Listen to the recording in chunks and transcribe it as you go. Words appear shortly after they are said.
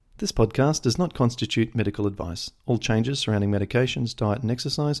This podcast does not constitute medical advice. All changes surrounding medications, diet and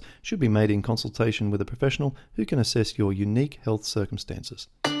exercise should be made in consultation with a professional who can assess your unique health circumstances.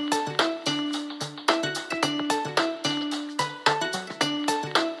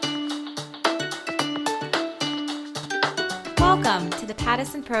 Welcome to the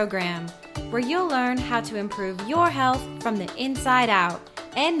Pattison Program, where you'll learn how to improve your health from the inside out.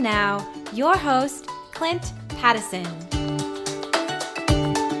 And now, your host, Clint Pattison.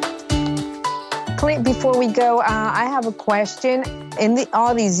 Clint, before we go, I have a question. In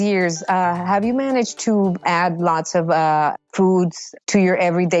all these years, have you managed to add lots of foods to your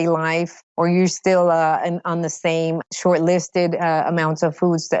everyday life, or you're still on the same short-listed amounts of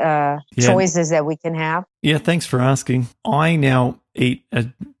foods, choices that we can have? Yeah, thanks for asking. I now eat a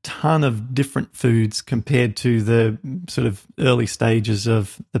ton of different foods compared to the sort of early stages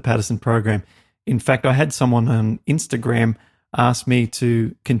of the Pattison program. In fact, I had someone on Instagram asked me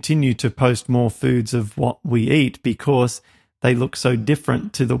to continue to post more foods of what we eat because they look so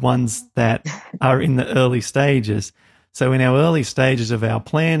different to the ones that are in the early stages. So in our early stages of our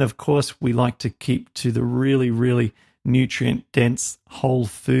plan, of course, we like to keep to the really, really nutrient-dense whole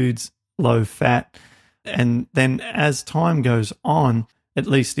foods, low fat. And then as time goes on, at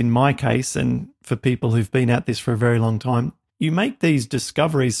least in my case, and for people who've been at this for a very long time, you make these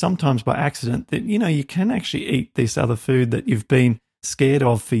discoveries sometimes by accident that, you can actually eat this other food that you've been scared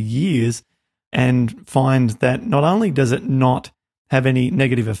of for years and find that not only does it not have any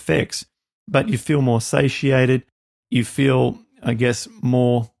negative effects, but you feel more satiated, you feel, I guess,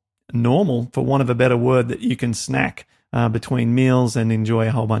 more normal, for want of a better word, that you can snack between meals and enjoy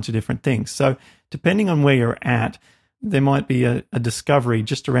a whole bunch of different things. So depending on where you're at, there might be a discovery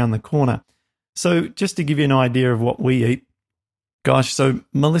just around the corner. So just to give you an idea of what we eat, gosh, so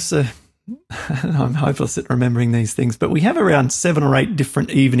Melissa, I'm hopeless at remembering these things, but we have around 7 or 8 different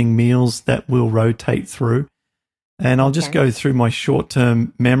evening meals that we'll rotate through. And I'll just go through my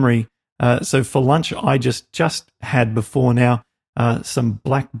short-term memory. So for lunch, I just had before now some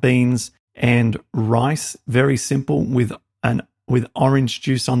black beans and rice, very simple, with orange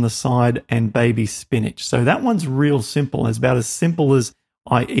juice on the side and baby spinach. So that one's real simple. It's about as simple as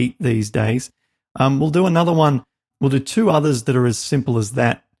I eat these days. We'll do another one. We'll do 2 others that are as simple as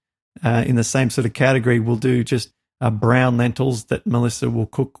that in the same sort of category. We'll do just brown lentils that Melissa will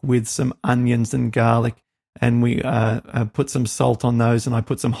cook with some onions and garlic, and we put some salt on those, and I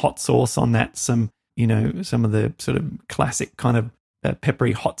put some hot sauce on that, some of the sort of classic kind of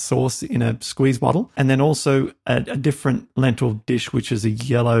peppery hot sauce in a squeeze bottle, and then also a different lentil dish, which is a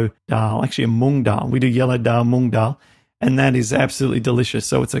yellow dal, actually a mung dal. We do yellow dal, mung dal. And that is absolutely delicious.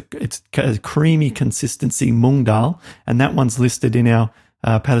 So it's a creamy consistency mung dal, and that one's listed in our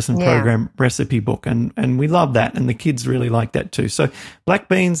Pattison program recipe book, and we love that, and the kids really like that too. So black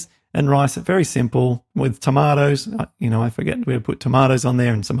beans and rice are very simple with tomatoes. I forget we put tomatoes on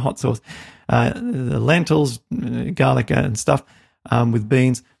there and some hot sauce. The lentils, garlic and stuff with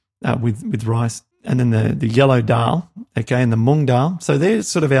beans, with rice. And then the yellow dal, and the mung dal. So there's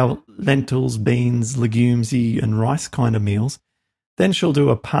sort of our lentils, beans, legumesy, and rice kind of meals. Then she'll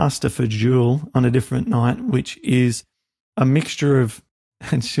do a pasta fajoule on a different night, which is a mixture of,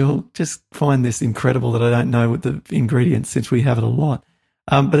 and she'll just find this incredible that I don't know what the ingredients since we have it a lot.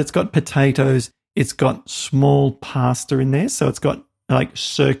 But it's got potatoes, it's got small pasta in there. So it's got like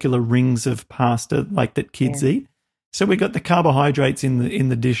circular rings of pasta like that kids eat. So we got the carbohydrates in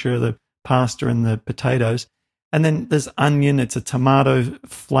the dish, or the pasta and the potatoes, and then there's onion, it's a tomato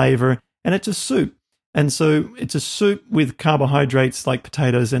flavor, and it's a soup. And so it's a soup with carbohydrates like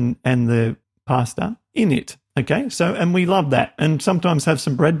potatoes and the pasta in it. Okay, so, and we love that, and sometimes have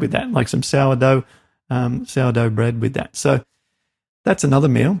some bread with that, like some sourdough bread with that. So that's another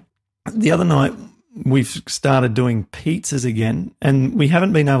meal. The other night we've started doing pizzas again, and we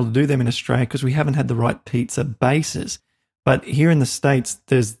haven't been able to do them in Australia because we haven't had the right pizza bases. But here in the States,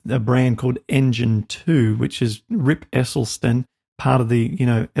 there's a brand called Engine 2, which is Rip Esselstyn, part of the,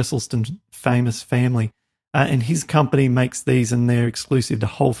 Esselstyn famous family. And his company makes these, and they're exclusive to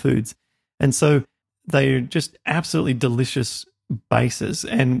Whole Foods. And so they're just absolutely delicious bases.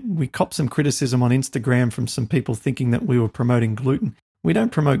 And we copped some criticism on Instagram from some people thinking that we were promoting gluten. We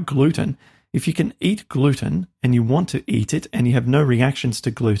don't promote gluten. If you can eat gluten and you want to eat it and you have no reactions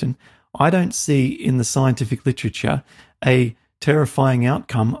to gluten, I don't see in the scientific literature a terrifying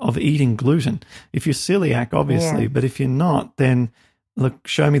outcome of eating gluten. If you're celiac, obviously, but if you're not, then look,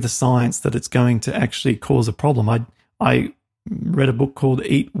 show me the science that it's going to actually cause a problem. I read a book called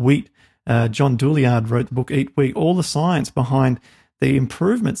Eat Wheat. John Douillard wrote the book Eat Wheat, all the science behind the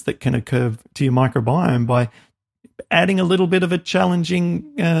improvements that can occur to your microbiome by adding a little bit of a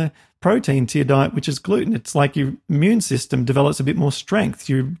challenging protein to your diet, which is gluten. It's like your immune system develops a bit more strength.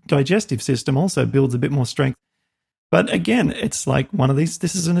 Your digestive system also builds a bit more strength. But again, it's like one of these,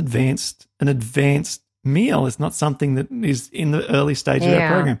 this is an advanced meal. It's not something that is in the early stage of our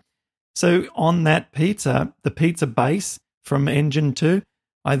program. So on that pizza, the pizza base from Engine 2,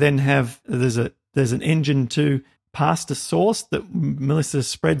 I then have, there's an Engine 2 pasta sauce that Melissa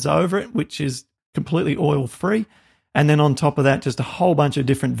spreads over it, which is completely oil-free. And then on top of that, just a whole bunch of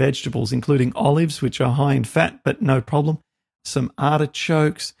different vegetables, including olives, which are high in fat, but no problem. Some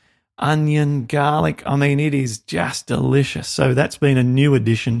artichokes, onion, garlic. I mean, it is just delicious. So that's been a new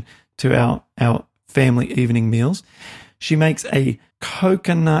addition to our family evening meals. She makes a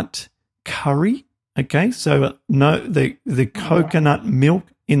coconut curry. Okay, so no, the coconut milk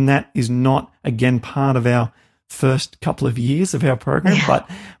in that is not, again, part of our first couple of years of our program,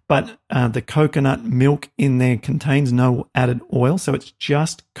 but the coconut milk in there contains no added oil, so it's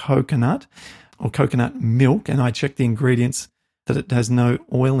just coconut or coconut milk, and I checked the ingredients that it has no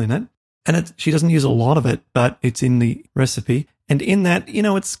oil in it. And she doesn't use a lot of it, but it's in the recipe. And in that,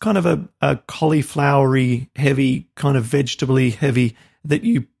 it's kind of a cauliflowery heavy, kind of vegetable-y heavy that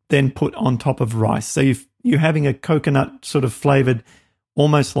you then put on top of rice. So you're having a coconut sort of flavored,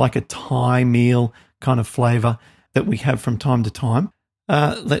 almost like a Thai meal kind of flavor that we have from time to time.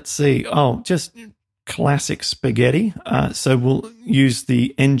 Let's see. Oh, just classic spaghetti. So we'll use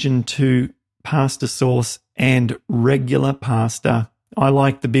the Engine 2 pasta sauce and regular pasta. I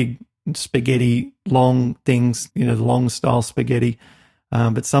like the big spaghetti, long things, the long style spaghetti.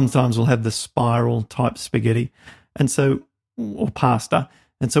 But sometimes we'll have the spiral type spaghetti. Or pasta.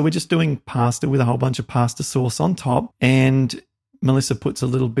 And so we're just doing pasta with a whole bunch of pasta sauce on top. And Melissa puts a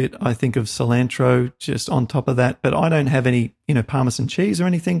little bit, I think, of cilantro just on top of that. But I don't have any, Parmesan cheese or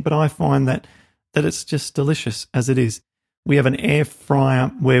anything, but I find that it's just delicious as it is. We have an air fryer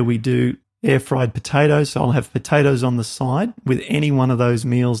where we do air fried potatoes. So I'll have potatoes on the side with any one of those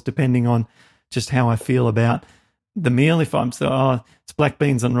meals, depending on just how I feel about the meal. If I'm it's black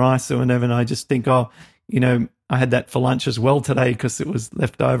beans and rice or whatever, and I just think, I had that for lunch as well today because it was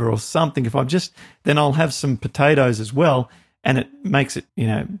left over or something. Then I'll have some potatoes as well, and it makes it,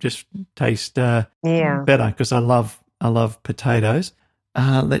 just taste better because I love potatoes.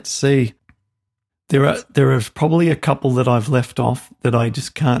 Let's see. There are probably a couple that I've left off that I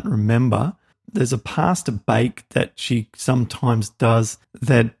just can't remember. There's a pasta bake that she sometimes does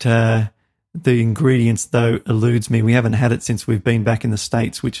that the ingredients, though, eludes me. We haven't had it since we've been back in the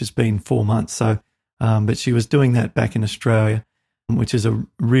States, which has been 4 months. So, but she was doing that back in Australia, which is a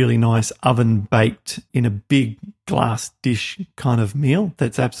really nice oven-baked in a big glass dish kind of meal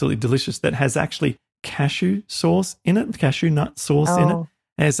that's absolutely delicious, that has actually cashew sauce in it, cashew nut sauce in it.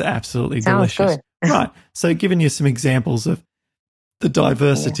 It's absolutely delicious. Good. Right. So giving you some examples of the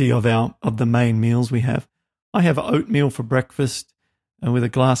diversity of the main meals we have. I have oatmeal for breakfast with a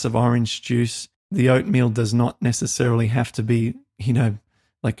glass of orange juice. The oatmeal does not necessarily have to be,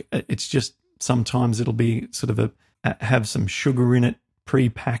 it's just sometimes it'll be sort of have some sugar in it,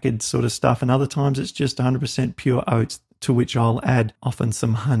 pre-packaged sort of stuff. And other times it's just 100% pure oats, to which I'll add often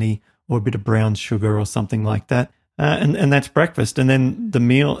some honey or a bit of brown sugar or something like that. And that's breakfast. And then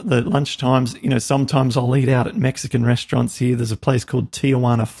the lunch times, sometimes I'll eat out at Mexican restaurants here. There's a place called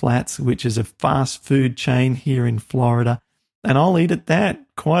Tijuana Flats, which is a fast food chain here in Florida. And I'll eat at that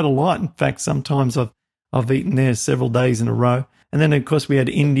quite a lot. In fact, sometimes I've eaten there several days in a row. And then, of course, we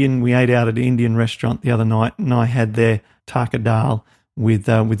ate out at an Indian restaurant the other night, and I had their taka dal with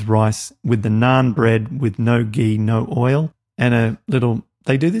rice, with the naan bread, with no ghee, no oil, and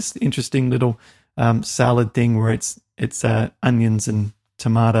they do this interesting little salad thing where it's onions and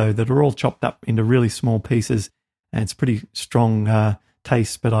tomato that are all chopped up into really small pieces, and it's pretty strong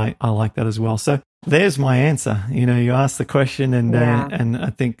taste, but I like that as well. So there's my answer. You asked the question, and I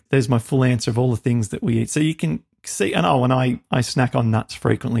think there's my full answer of all the things that we eat. So you can see, and I snack on nuts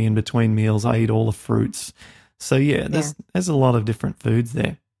frequently in between meals. I eat all the fruits. So there's a lot of different foods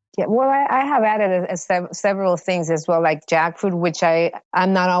there. Yeah, well, I have added several things as well, like jackfruit, which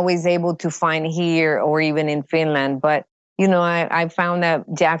I'm not always able to find here or even in Finland. But, I found that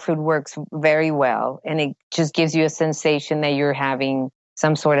jackfruit works very well, and it just gives you a sensation that you're having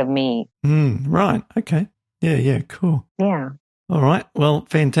some sort of meat. Right. Okay. Yeah. Cool. Yeah. All right. Well,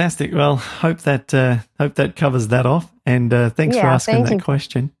 fantastic. Well, hope that covers that off. And thanks for asking that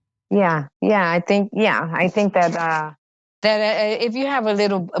question. Yeah. I think that if you have a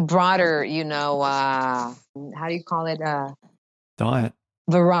little broader, how do you call it? Diet.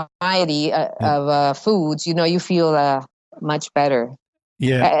 Variety of foods, you feel much better.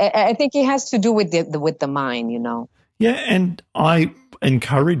 Yeah. I think it has to do with the mind, Yeah, and I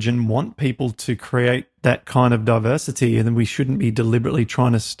encourage and want people to create that kind of diversity, and then we shouldn't be deliberately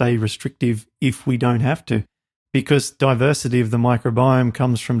trying to stay restrictive if we don't have to, because diversity of the microbiome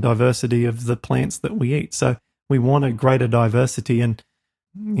comes from diversity of the plants that we eat. So we want a greater diversity, and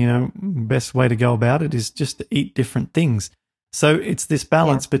best way to go about it is just to eat different things. So it's this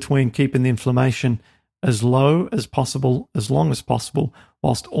balance between keeping the inflammation as low as possible, as long as possible,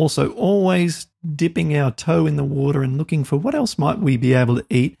 whilst also always dipping our toe in the water and looking for what else might we be able to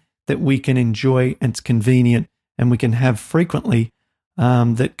eat that we can enjoy and it's convenient and we can have frequently,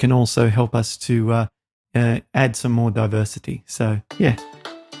 that can also help us to add some more diversity. So, yeah.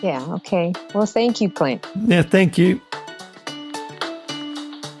 Yeah, okay. Well, thank you, Clint. Yeah, thank you.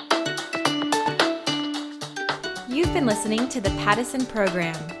 You've been listening to the Pattison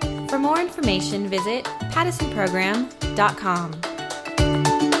Program. For more information, visit pattisonprogram.com.